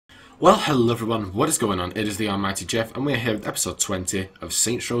Well, hello everyone, what is going on? It is the Almighty Geoff, and we're here with episode 20 of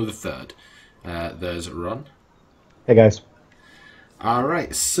Saints Row the Third. There's Ron. Hey guys.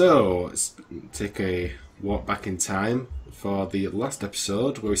 Alright, so let's take a walk back in time for the last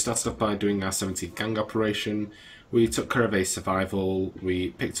episode, where we started off by doing our 17th gang operation. We took care of a survival, we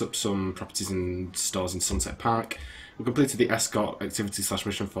picked up some properties and stores in Sunset Park. We completed the escort activity /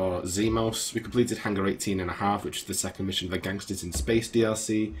 mission for Zemos. We completed Hangar 18.5, which is the second mission of the Gangsters in Space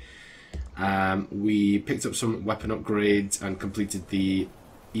DLC. We picked up some weapon upgrades and completed the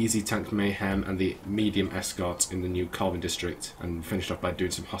easy tank mayhem and the medium escort in the new Colvin district, and finished off by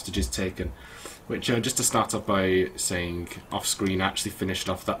doing some hostages taken, which just to start off by saying off screen, I actually finished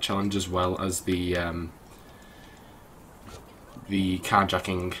off that challenge as well as the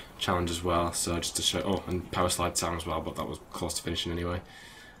carjacking challenge as well. So just to show, and power slide town as well, but that was close to finishing anyway.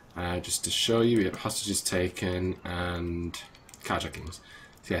 Just to show you, we have hostages taken and carjackings.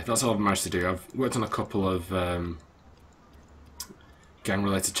 So yeah, that's all I've managed to do. I've worked on a couple of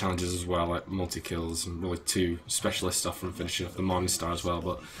gang-related challenges as well, like multi-kills, and really 2 specialist stuff from finishing off the Morningstar as well,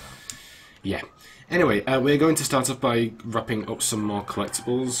 but yeah. Anyway, we're going to start off by wrapping up some more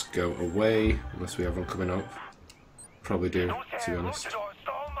collectibles. Go away, unless we have one coming up. Probably do, to be honest.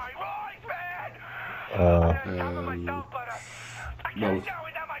 Well,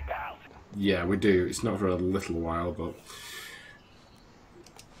 yeah, we do. It's not for a little while, but...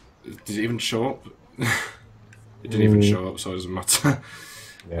 Did it even show up? It didn't even show up, so it doesn't matter.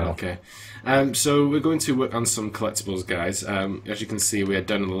 Yeah. Okay. So we're going to work on some collectibles, guys. As you can see, we are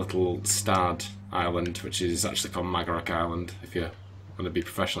down on a little starred island, which is actually called Magarak Island, if you want to be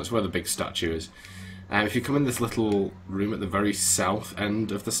professional. It's where the big statue is. If you come in this little room at the very south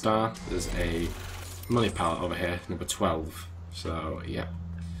end of the star, there's a money pallet over here, number 12. So, yeah.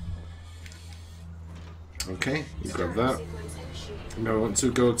 Okay, you grab that. Now we want to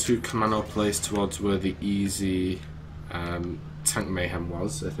go to Commando Place towards where the easy tank mayhem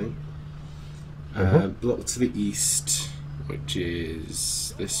was, I think. Block to the east, which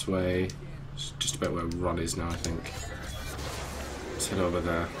is this way. It's just about where Ron is now, I think. Let's head over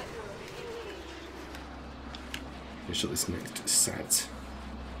there. Finish up this next set.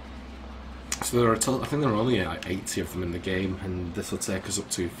 So there are I think there are only like 80 of them in the game, and this will take us up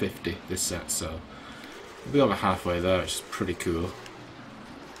to 50 this set, so we'll be over halfway there, which is pretty cool.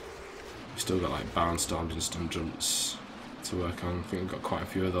 We've still got like barnstorms and stun jumps to work on. I think we've got quite a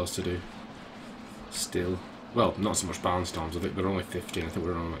few of those to do still. Well, not so much barnstorms, I think they're only 50 and I think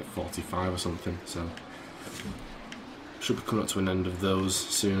we're on like 45 or something, so should be coming up to an end of those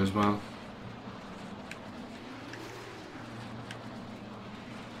soon as well.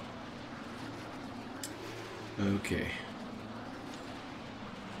 Okay.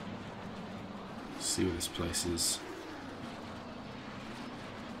 Let's see where this place is.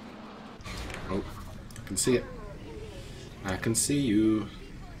 Oh, I can see it. I can see you.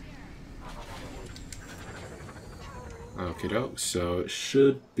 Okay, doke. So it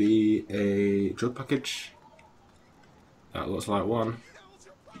should be a drug package. That looks like one.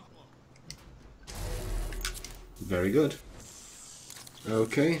 Very good.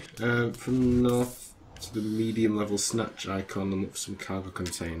 Okay, from north to the medium level snatch icon, and look for some cargo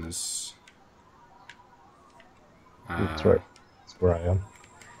containers. That's right. That's where I am.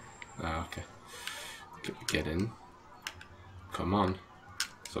 Okay. Get in. Come on.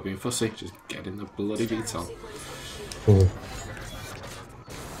 Stop being fussy. Just get in the bloody detail.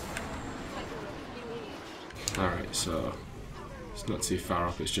 Alright, so it's not too far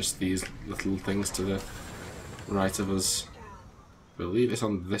off. It's just these little things to the right of us. I believe it's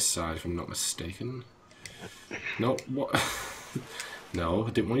on this side, if I'm not mistaken. No, what? No, I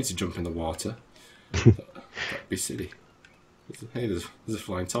didn't want you to jump in the water. That'd be silly. Hey, there's a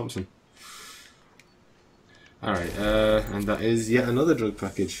flying Thompson. Alright, and that is yet another drug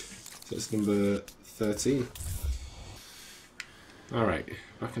package. So it's number 13. Alright,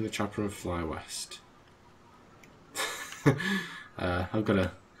 back in the chopper and fly west. I've got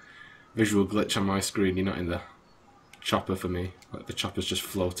a visual glitch on my screen. You're not in the chopper for me. Like the chopper's just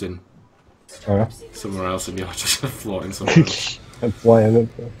floating somewhere else and you're just floating somewhere else. I'm flying it.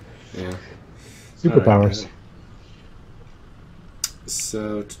 Yeah. Superpowers. Right,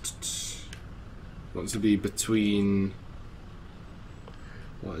 so, want to be between,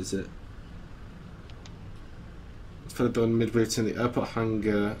 what is it? It's kind of done midway between the airport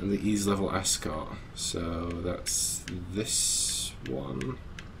hangar and the ease level escort. So that's this one,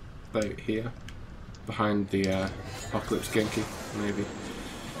 about here, behind the Apocalypse Genki, maybe.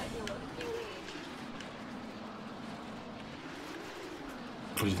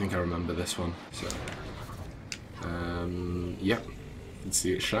 What do you think? I remember this one. So, yep. You can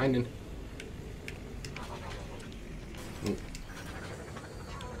see it shining.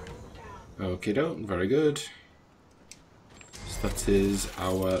 Okay, very good. So that is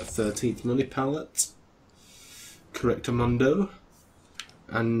our 13th money pallet. Correctamundo.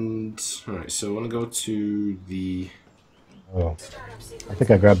 And, alright, so I want to go to the... Oh, I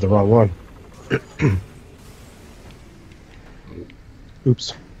think I grabbed the wrong one.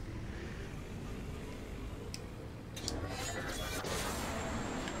 Oops.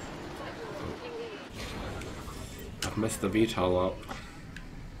 I've messed the VTOL up.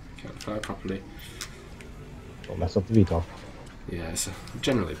 Can't fire properly. Don't mess up the VTOL. Yeah, it's a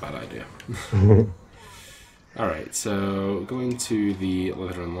generally bad idea. Alright, so going to the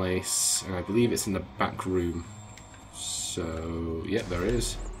leather and lace, and I believe it's in the back room. So, yeah, there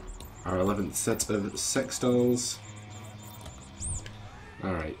is. Our 11th set of sex dolls.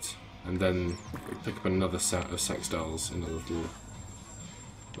 Alright, and then we pick up another set of sex dolls in the little...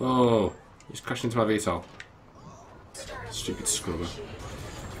 Oh, he's crashed into my VTOL. Stupid scrubber.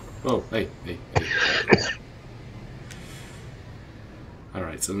 Oh, hey.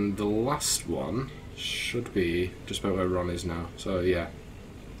 Alright, and the last one should be just about where Ron is now. So, yeah.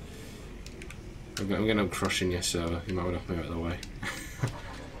 I'm going to end up crushing you, so you might want to move out of the way.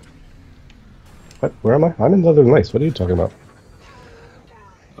 What? Where am I? I'm in Leather and Lace. What are you talking about?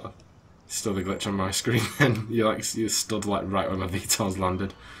 Oh, still the glitch on my screen, and you stood like right where my VTOL's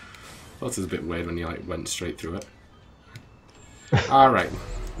landed. Thought it was a bit weird when you like went straight through it. Alright,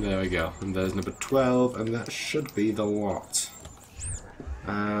 there we go. And there's number 12, and that should be the lot.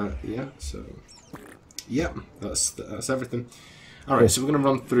 Yeah, so... Yep, that's everything. Alright, so we're going to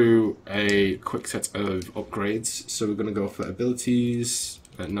run through a quick set of upgrades. So we're going to go for abilities,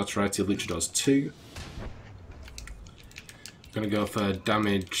 notoriety luchadors 2. Going to go for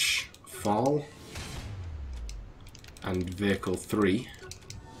damage fall and vehicle 3.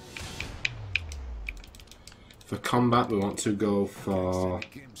 For combat, we want to go for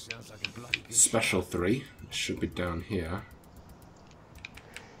special 3. It should be down here.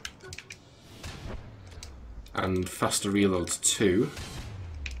 And faster reloads 2.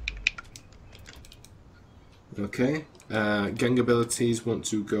 Okay. Gang abilities want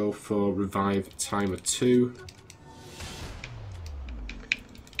to go for revive timer 2.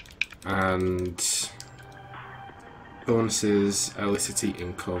 And bonuses elicity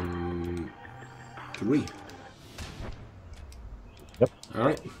income 3. Yep.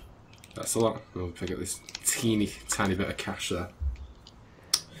 Alright. That's a lot. We'll pick up this teeny tiny bit of cash there.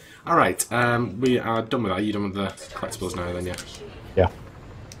 Alright, we are done with that. Are you done with the collectibles now then, yeah? Yeah.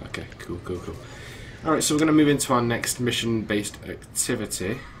 Okay, cool. Alright, so we're going to move into our next mission-based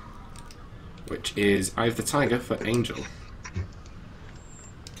activity, which is Eye of the Tiger for Angel.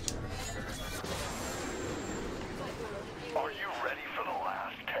 Are you ready for the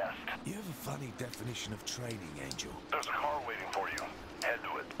last test? You have a funny definition of training, Angel. There's a car waiting for you. Head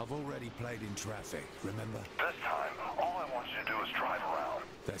to it. I've already played in traffic, remember? This time, all I want you to do is drive around.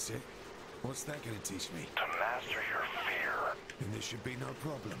 That's it? What's that going to teach me? To master your fear. And there should be no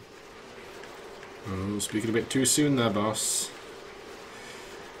problem. Oh, speaking a bit too soon there, boss.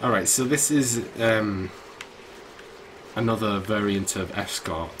 Alright, so this is another variant of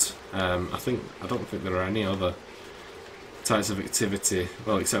escort. I don't think there are any other types of activity,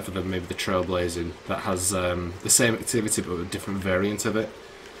 well, except for maybe the trailblazing, that has the same activity but a different variant of it.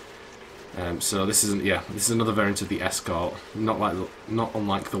 So this is another variant of the escort, not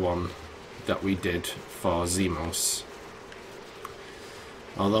unlike the one that we did for Zemos.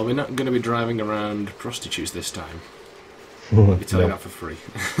 Although we're not going to be driving around prostitutes this time. Let me tell you that for free.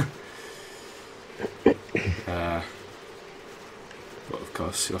 But of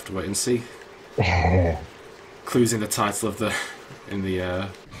course, you'll have to wait and see. Clues in the title of the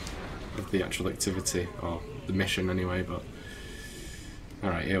actual activity, or the mission anyway. But all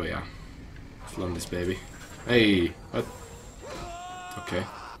right, here we are. Let's land this baby. Hey, what? Okay,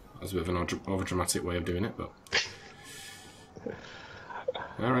 that was a bit of an over-dramatic way of doing it, but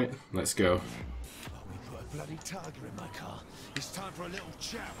all right, let's go. We put a bloody tiger in my car. It's time for a little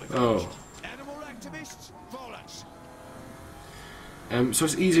chat with Oh. animal activists. Violence. So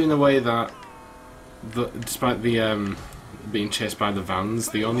it's easier in the way that, despite the being chased by the vans,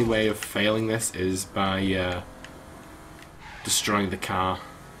 the only way of failing this is by destroying the car,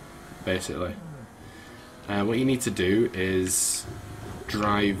 basically. What you need to do is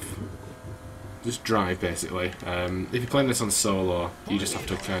just drive, basically. If you're playing this on solo, you just have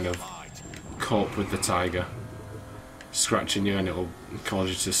to kind of cope with the tiger scratching you, and it'll cause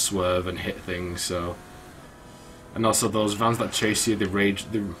you to swerve and hit things. So And also those vans that chase you, they raise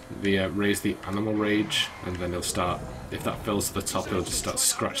the animal rage, and then they'll start, if that fills to the top, they'll just start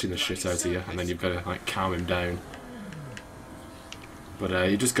scratching the shit out of you, and then you've got to like calm him down. But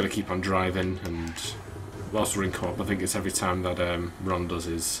you just got to keep on driving, and whilst we're in co-op, I think it's every time that Ron does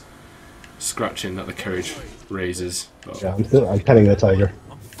his scratching that the courage raises. But, Yeah, I'm petting the tiger.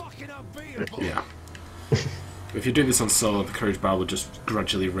 yeah. If you're doing this on solo, the courage bar will just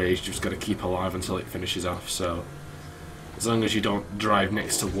gradually raise. You've just got to keep alive until it finishes off. So, as long as you don't drive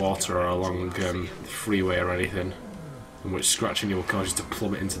next to water or along the freeway or anything, in which scratching you will cause you to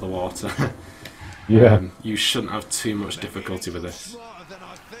plummet into the water, Yeah. You shouldn't have too much difficulty with this.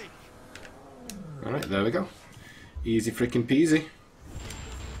 Alright, there we go. Easy freaking peasy.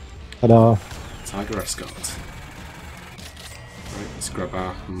 Ta-da. Tiger escort. Right, let's grab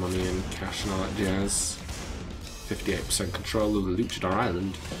our money and cash and all that jazz. 58% control of the Luchador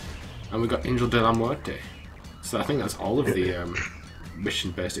Island. And we've got Angel de la Muerte. So I think that's all of the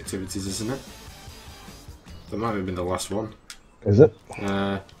mission-based activities, isn't it? That might have been the last one. Is it?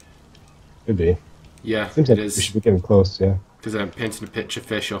 Could be. Yeah, Seems it like is. we should be getting close, yeah. Because I'm painting a picture,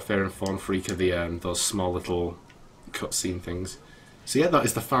 Fish, or Fair and Fawn Freak are the those small little cutscene things. So yeah, that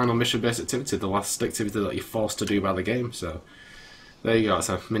is the final mission-based activity, the last activity that you're forced to do by the game. So there you go. It's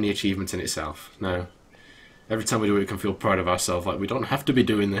a mini achievement in itself. Now, every time we do it, we can feel proud of ourselves. Like we don't have to be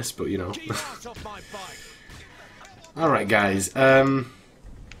doing this, but you know. All right, guys.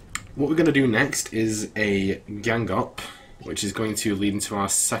 What we're going to do next is a gang up, which is going to lead into our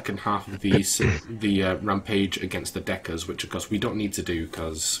second half of the rampage against the Deckers, which of course we don't need to do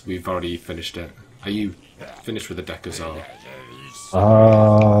because we've already finished it. Are you finished with the Deckers or?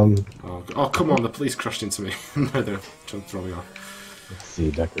 Oh, come on! The police crashed into me. No, they're trying to throw me off. Let's see,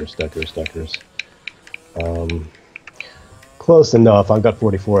 Deckers. Close enough. I've got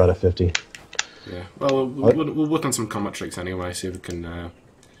 44 out of 50. Yeah. Well, we'll work on some combat tricks anyway, see if we can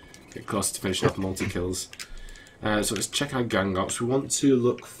get close to finishing off multi-kills. So let's check our gang ops. We want to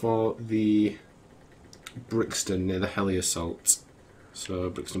look for the Brixton near the heli assault. So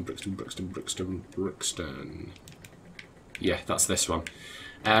Brixton. Yeah, that's this one.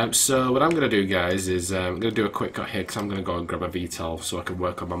 So what I'm going to do, guys, is I'm going to do a quick cut here because I'm going to go and grab a VTOL so I can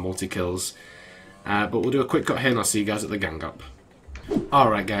work on my multi-kills. But we'll do a quick cut here and I'll see you guys at the gang up.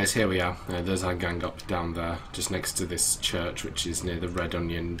 Alright guys, here we are. There's our gang up down there, just next to this church, which is near the Red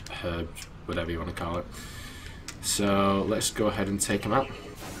Onion Herb, whatever you want to call it. So let's go ahead and take them out.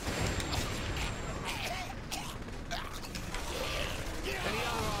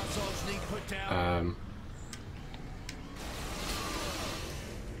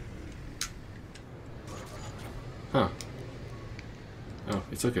 Huh. Oh,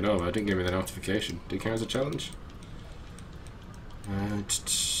 it took it over. It didn't give me the notification. Did it count as a challenge?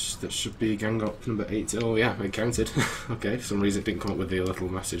 That should be gang up number 8. Oh yeah, it counted. Okay, for some reason it didn't come up with the little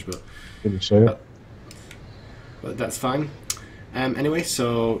message, but that's fine. Anyway,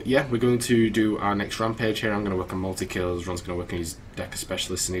 so yeah, we're going to do our next rampage here. I'm going to work on multi-kills, Ron's going to work on his Decker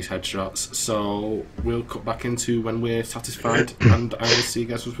specialists and his headshots. So we'll cut back into when we're satisfied, and I will see you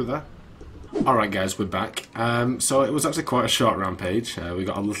guys with that. Alright guys, we're back. So it was actually quite a short rampage. We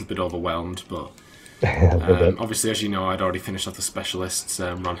got a little bit overwhelmed, but obviously, as you know, I'd already finished off the specialists.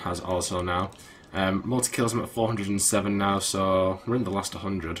 Ron has also now. Multi-kills, I'm at 407 now, so we're in the last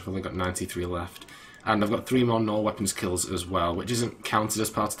 100. We've only got 93 left. And I've got 3 more no-weapons kills as well, which isn't counted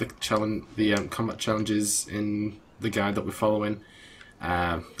as part of the challenge, the combat challenges in the guide that we're following.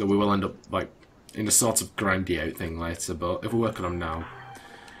 That we will end up like in a sort of grindy out thing later, but if we're working on them now.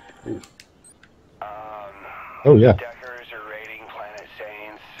 Ooh. Oh yeah. Deckers are raiding Planet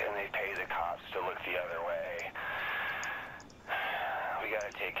Saints, and they pay the cops to look the other way. We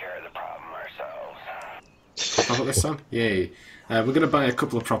gotta take care of the problem ourselves. How about this time? Yay. We're going to buy a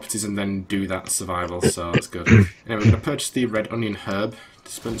couple of properties and then do that survival, so that's good. Anyway, we're going to purchase the Red Onion Herb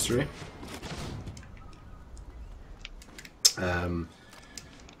dispensary. Rim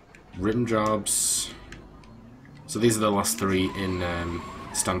jobs. So these are the last 3 in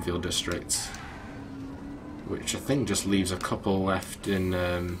Stanfield district, which I think just leaves a couple left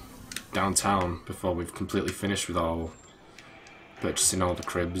in downtown before we've completely finished with all purchasing all the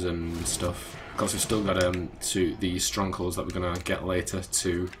cribs and stuff. Of course, we've still got to the strongholds that we're going to get later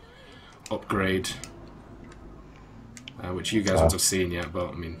to upgrade, which you guys won't have seen yet,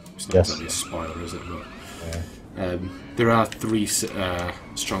 but I mean, it's not exactly a spoiler, is it? But there are 3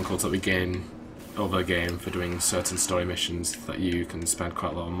 strongholds that we gain over the game for doing certain story missions that you can spend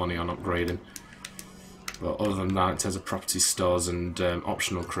quite a lot of money on upgrading. But other than that, in terms of property stores and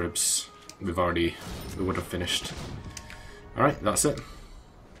optional cribs, we would have finished. Alright, that's it.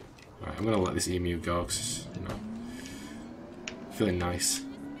 Right, I'm going to let this emu go, because, you know, feeling nice.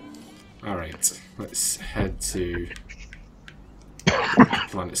 Alright, let's head to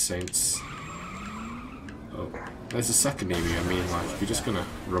Planet Saints. Oh, there's a second emu. I mean, like, if you're just gonna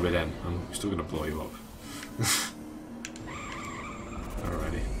rub it in, I'm still gonna blow you up.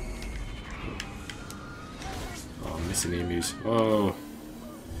 Alrighty. Oh, I'm missing emus. Oh.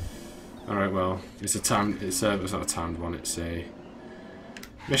 Alright, well, it's not a timed one, it's a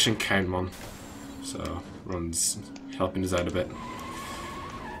mission count one. So, Run's helping us out a bit.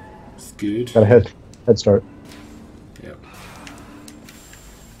 It's good. Got a head start. Yep.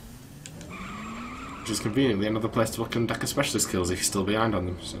 Which is conveniently another place to look and deck a specialist kills if you're still behind on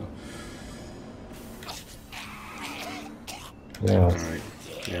them, so. Yeah. Alright,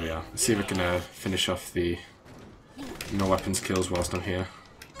 here we are. Let's see if we can finish off the no weapons kills whilst I'm here.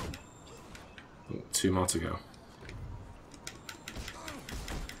 Oh, 2 more to go.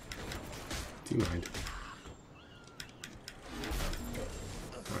 Do you mind?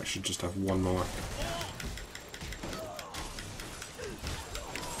 I should just have one more.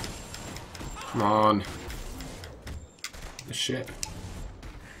 Come on. The shit.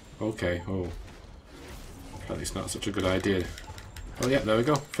 Okay, oh. Apparently it's not such a good idea. Oh yeah, there we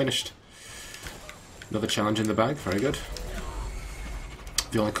go. Finished. Another challenge in the bag. Very good.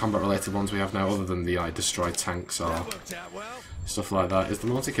 The only combat related ones we have now other than the destroy tanks or stuff like that is the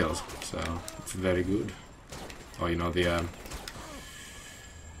multi-kills. So, it's very good. Or, you know, the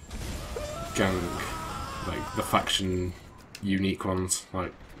gang, like the faction unique ones,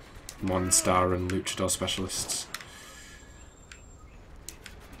 like Monstar and Luchador specialists.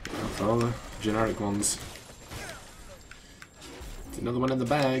 For all the generic ones. There's another one in the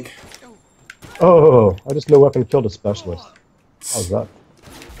bag. Oh, I just no weapon killed a specialist. How's that?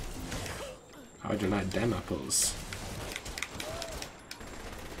 How do you like them apples?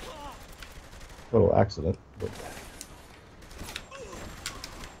 Total accident. But...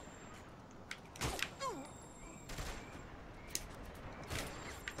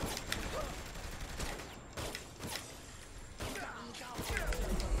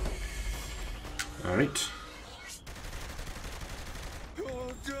 Alright.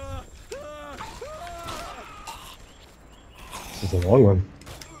 It's a long one.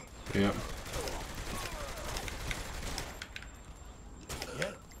 Yep.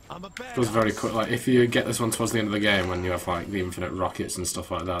 It goes very quick. Like, if you get this one towards the end of the game when you have like the infinite rockets and stuff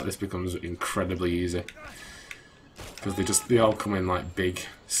like that, this becomes incredibly easy. Because they all come in like big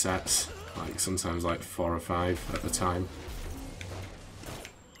sets, like sometimes like 4 or 5 at the time.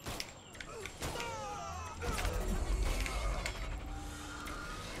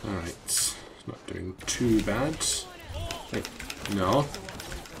 Alright, it's not doing too bad. Hey, no.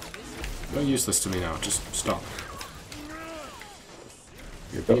 You're useless to me now, just stop.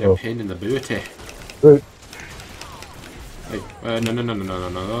 You're being a pain in the booty. Right. Hey,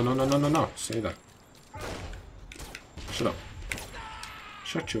 no, say that. Shut up.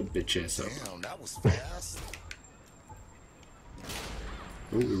 Shut your bitch ass up. Damn, that was fast.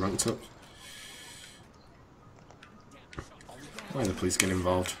 Oh, we ranked up. Why are the police getting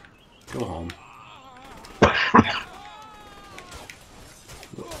involved? Go home.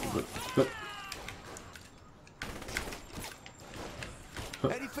 But.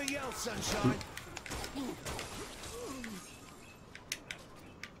 Anything else, sunshine?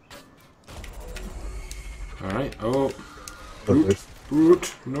 Alright, oh.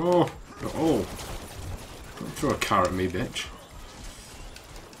 Brute, no. Oh. Don't throw a car at me, bitch.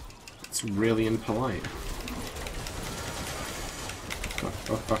 It's really impolite.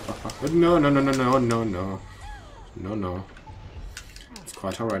 No. No. It's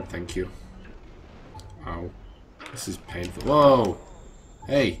quite alright, thank you. Ow. This is painful. Whoa!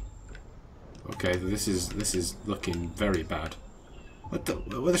 Hey! Okay, this is looking very bad.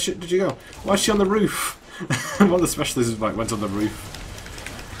 Where the shit did you go? Why is she on the roof? One of the specialists like went on the roof.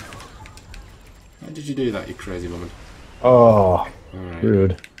 How did you do that, you crazy woman? Oh, alright.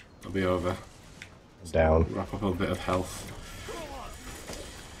 rude. I'll be over. Down. Wrap up a bit of health.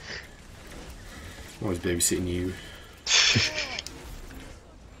 Always babysitting you.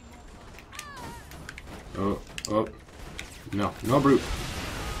 Oh. No brute.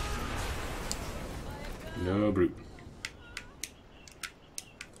 No brute.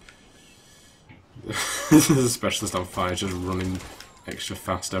 This is a specialist on fire, just running extra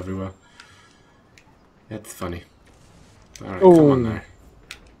fast everywhere. It's funny. Alright, come on there.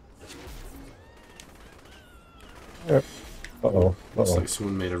 Uh-oh. Looks like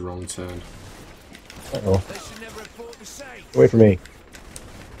someone made a wrong turn. Uh-oh. Away from me.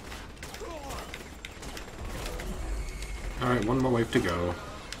 Alright, one more wave to go.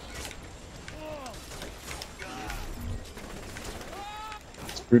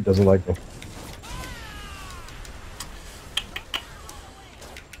 Fruit doesn't like me.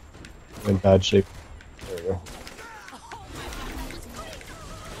 I'm in bad shape. There we go.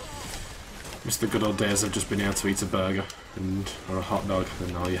 Miss the good old days of just being able to eat a burger or a hot dog,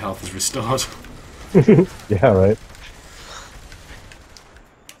 and all your health is restored. Yeah, right.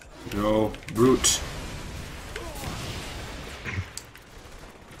 Go, brute.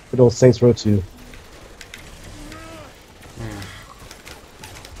 Good old Saints Row 2.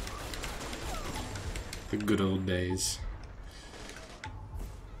 The good old days.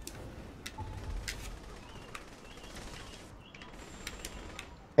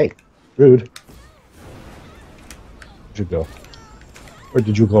 Hey, rude. Where'd you go? Where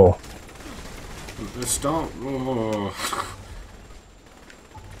did you go? Stop. Oh.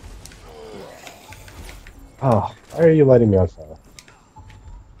 Oh, why are you lighting me on fire?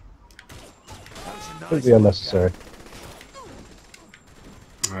 Could be unnecessary.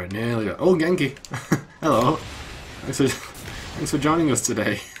 Alright, nearly got. Oh, Genki! Hello! Thanks for joining us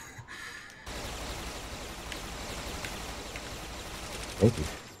today. Thank you.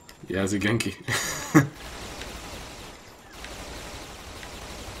 Yeah, it's a Genki.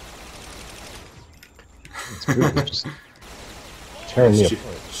 It's good. It's just tearing me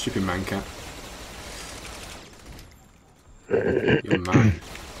apart. Stupid man cat. You're mine.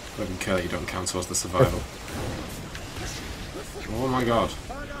 I don't care that you don't count towards the survival. Oh my god.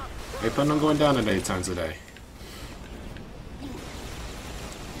 Are you planning on going down at any time today?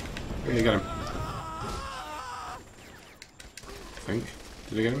 Yeah, you got him. I think.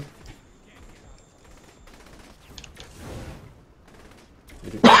 Did I get him?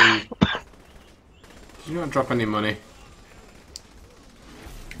 Did you not drop any money?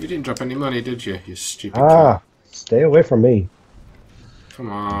 You didn't drop any money, did you? You stupid cat. Stay away from me.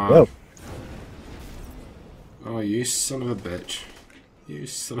 Come on. Yep. Oh, you son of a bitch. You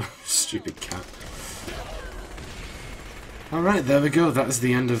son of a stupid cat. Alright, there we go. That is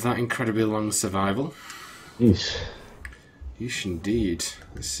the end of that incredibly long survival. Yeesh. Yeesh indeed.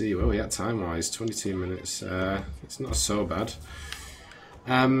 Let's see, where are we at time-wise? 22 minutes. It's not so bad.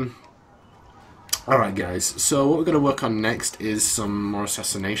 Alright guys, so what we're going to work on next is some more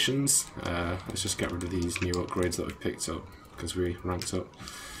assassinations. Let's just get rid of these new upgrades that we've picked up, because we ranked up.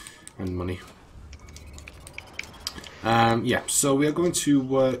 And money. Yeah, so we are going to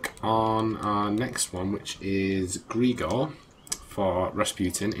work on our next one, which is Grigor for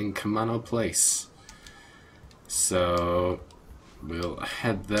Rasputin in Kamano Place. So we'll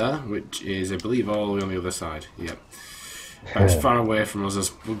head there, which is, I believe, all the way on the other side. Yep. About as far away from us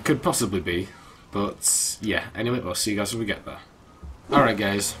as we could possibly be. But, yeah, anyway, we'll see you guys when we get there. Alright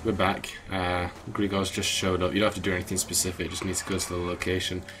guys, we're back. Grigor's just showed up. You don't have to do anything specific, just need to go to the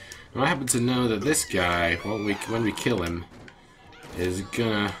location. Now I happen to know that this guy, when we kill him, is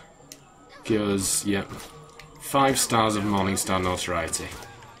gonna give us, yep, 5 stars of Morningstar notoriety.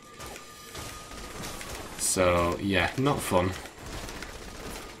 So, yeah, not fun.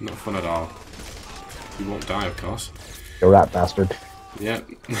 Not fun at all. You won't die, of course. You rat bastard. Yep.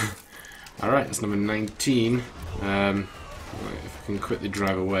 Alright, that's number 19. Right, if I can quickly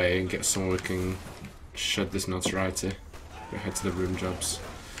drive away and get somewhere we can shed this notoriety. Go head to the room jobs.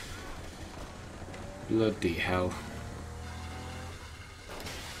 Bloody hell.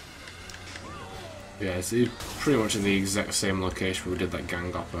 Yeah, it's pretty much in the exact same location where we did that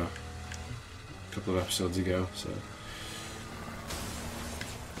gang op a couple of episodes ago, so.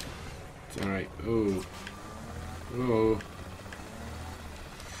 Alright, oh. Oh.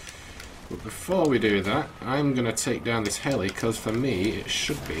 But before we do that, I'm going to take down this heli, because for me, it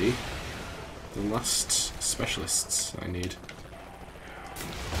should be the last specialists I need.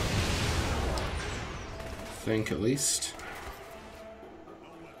 I think, at least.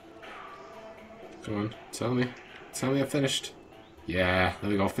 Come on, tell me. Tell me I finished. Yeah,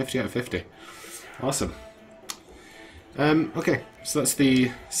 there we go, 50 out of 50. Awesome. Okay, so that's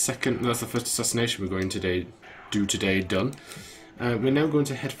the first assassination we're going to do today done. We're now going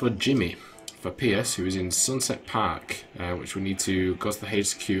to head for Jimmy, for Pierce, who is in Sunset Park, which we need to go to the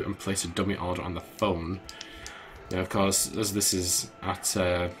HQ and place a dummy order on the phone. Now, of course, as this is at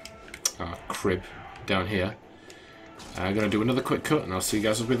our crib down here, I'm going to do another quick cut and I'll see you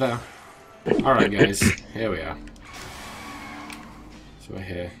guys will be there. Alright guys, here we are. So we're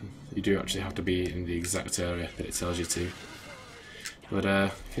here. You do actually have to be in the exact area that it tells you to. But,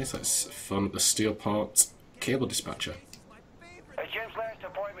 okay, so let's phone up the Steelport cable dispatcher. Jim's last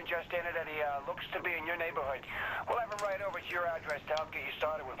appointment just ended and he looks to be in your neighborhood. We'll have him right over to your address to help get you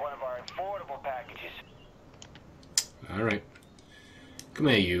started with one of our affordable packages. Alright. Come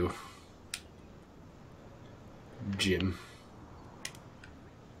here, you. Jim.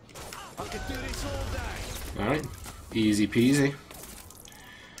 could do this all day. Alright, easy peasy.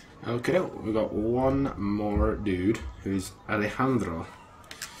 Okay, we've got one more dude, who's Alejandro.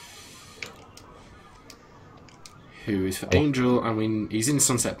 Who is for Angel, and he's in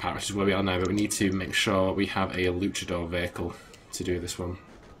Sunset Park, which is where we are now, but we need to make sure we have a luchador vehicle to do this one.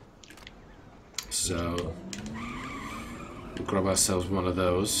 So, we'll grab ourselves one of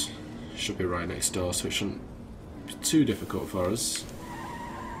those. Should be right next door, so it shouldn't be too difficult for us.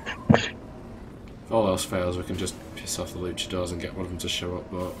 If all else fails, we can just piss off the luchadors and get one of them to show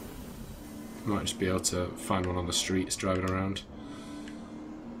up, but we might just be able to find one on the streets driving around.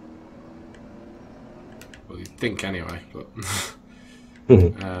 Well, you'd think anyway, but...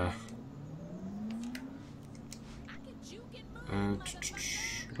 well,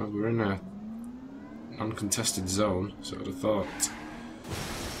 we're in a uncontested zone, so I'd have thought...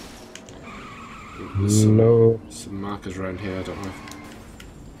 There's some markers around here, I don't know if...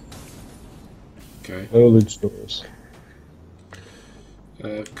 Okay. No luchadors.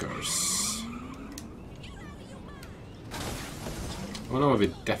 Of course. I know we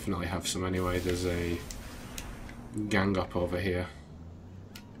definitely have some anyway. There's a gang up over here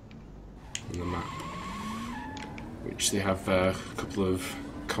on the map, which they have a couple of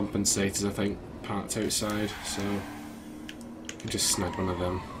compensators, I think, parked outside, so we can just snag one of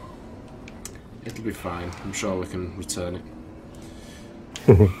them. It'll be fine. I'm sure we can return it.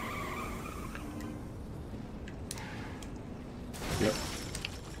 Yep.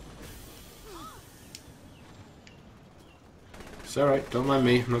 It's alright, don't mind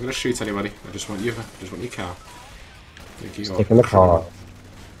me. I'm not gonna shoot anybody. I just want you. I just want your car. Thank you. Stick in the car.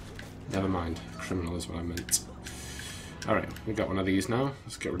 Never mind. Criminal is what I meant. Alright, we got one of these now.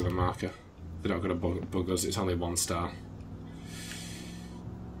 Let's get rid of the marker. They're not gonna bug us. It's only 1 star.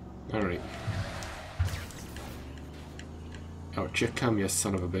 Alright. Out you come, you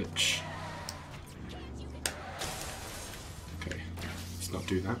son of a bitch. Okay, let's not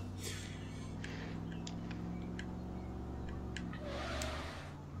do that.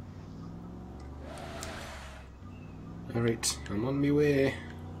 Alright, I'm on my way.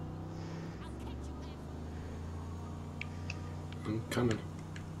 I'm coming.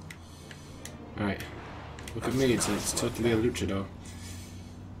 Alright, look at me, it's totally a luchador.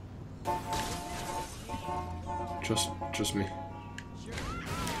 Trust me.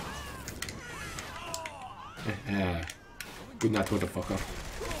 Good night, motherfucker.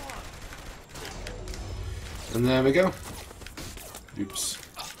 And there we go. Oops.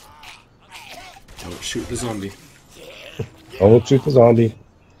 Don't shoot the zombie. Don't shoot the zombie.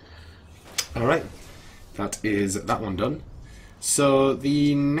 Alright. That is that one done. So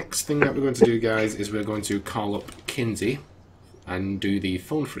the next thing that we're going to do, guys, is we're going to call up Kinzie and do the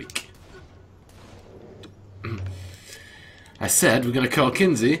phone freak. I said we're going to call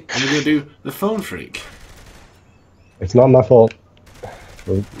Kinzie and we're going to do the phone freak. It's not my fault.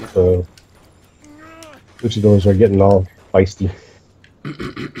 The luchadors are getting all feisty.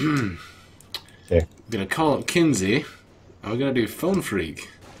 Okay. We're going to call up Kinzie and we're going to do phone freak.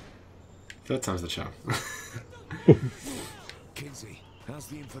 Third time's the charm. Kinzie, how's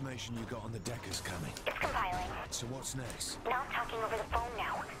the information you got on the Deckers coming? It's compiling. So what's next? Not talking over the phone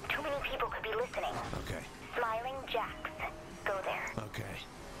now. Too many people could be listening. Okay. Smiling Jacks. Go there. Okay.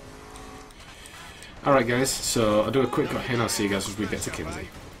 Alright guys, so I'll do a quick cut here and I'll see you guys as we get to Kinzie.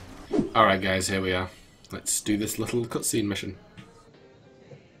 Alright guys, here we are. Let's do this little cutscene mission.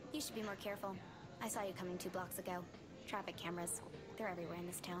 You should be more careful. I saw you coming 2 blocks ago. Traffic cameras. They're everywhere in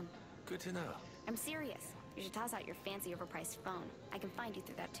this town. Good to know. I'm serious. You should toss out your fancy overpriced phone. I can find you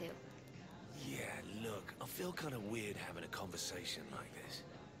through that too. Yeah, look, I feel kind of weird having a conversation like this.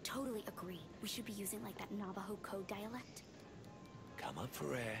 Totally agree. We should be using like that Navajo code dialect. Come up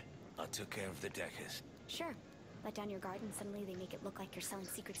for air. I took care of the Deckers. Sure. Let down your guard and suddenly they make it look like you're selling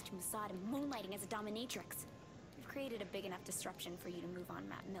secrets to Mossad and moonlighting as a dominatrix. We've created a big enough disruption for you to move on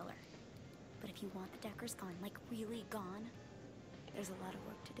Matt Miller. But if you want the Deckers gone, like really gone, there's a lot of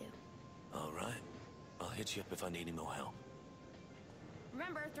work to do. All right. I'll hit you up if I need any more help.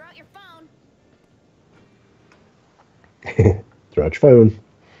 Remember, throw out your phone. Throw out your phone.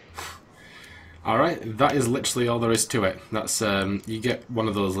 Alright, that is literally all there is to it. That's you get one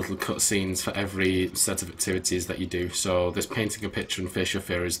of those little cutscenes for every set of activities that you do. So this painting a picture and face your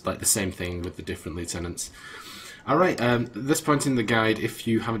fear is like the same thing with the different lieutenants. Alright, at this point in the guide, if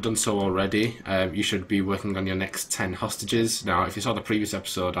you haven't done so already, you should be working on your next 10 hostages. Now, if you saw the previous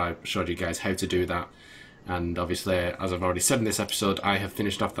episode, I showed you guys how to do that. And obviously, as I've already said in this episode, I have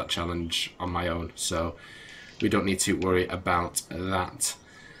finished off that challenge on my own. So we don't need to worry about that.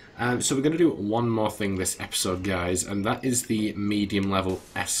 So we're going to do one more thing this episode, guys, and that is the medium level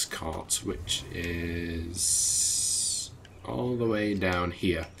escort, which is all the way down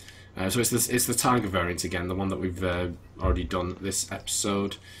here. So it's the Tiger variant again, the one that we've already done this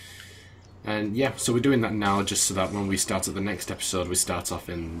episode. And yeah, so we're doing that now just so that when we start at the next episode, we start off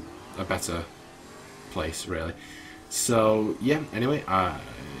in a better place, really. So yeah, anyway,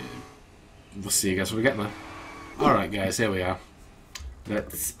 we'll see you guys when we get there. Alright guys, here we are.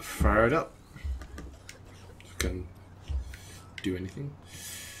 Let's fire it up. If I can do anything.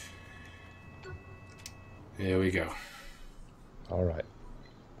 Here we go. Alright.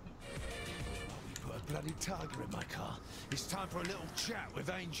 Put a bloody tiger in my car. It's time for a little chat with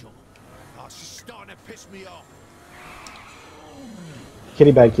Angel. Oh, she's starting to piss me off.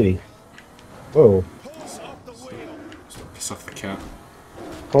 Kitty bad kitty. Whoa. Pulse off the wheel. Stop, piss off the cat.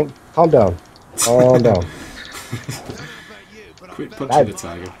 Calm down. Calm down. Quit punching the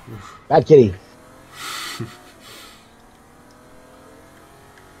tiger. Bad kitty.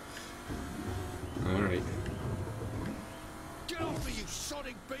 Alright. Get off me, you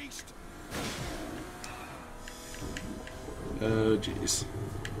sonic beast! Oh jeez.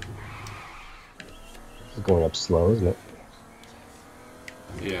 It's going up slow, isn't it?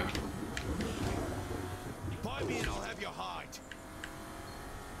 Yeah. Buy me and I'll have your hide.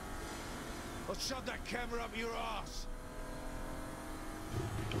 I'll shove that camera up your ass.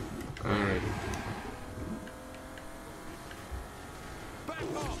 Alright. Back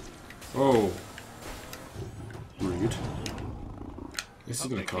off! Oh. Rude. This is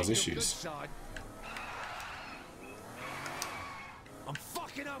I'm going to cause making your issues. good side. I'm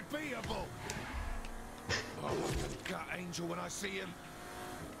fucking unbeatable! Oh, I'm gonna gut Angel when I see him.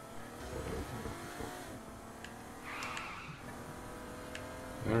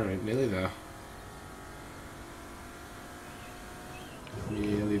 Alright, nearly there.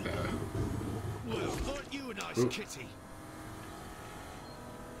 Nearly there. Well, aren't you a nice Ooh. kitty?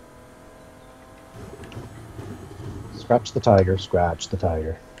 Scratch the tiger, scratch the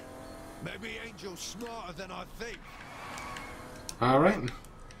tiger. Maybe Angel's smarter than I think. Alright.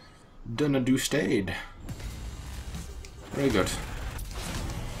 Done a do stayed. Very good.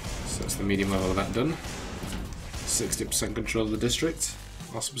 So that's the medium level of that done. 60% control of the district.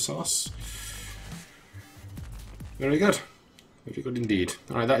 Awesome sauce. Very good. Very good indeed.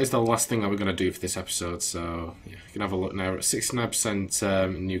 Alright, that is the last thing that we're going to do for this episode, so yeah, you can have a look now.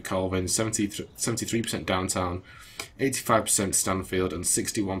 69% New Colvin, 73% downtown, 85% Stanfield, and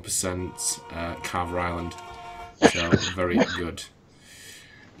 61% Carver Island. So, very good.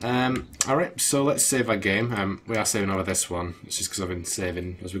 Alright, so let's save our game. We are saving over this one. It's just because I've been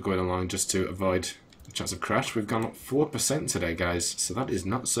saving as we're going along just to avoid the chance of crash. We've gone up 4% today, guys, so that is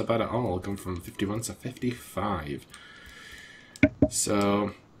not so bad at all. Gone from 51 to 55.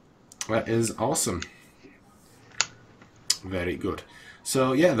 So, that is awesome. Very good.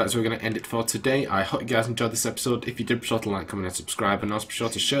 So, yeah, that's where we're going to end it for today. I hope you guys enjoyed this episode. If you did, be sure to like, comment, and subscribe, and also be sure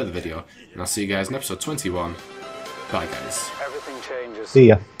to share the video. And I'll see you guys in episode 21. Bye, guys. Everything changes. See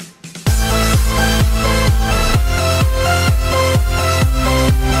ya.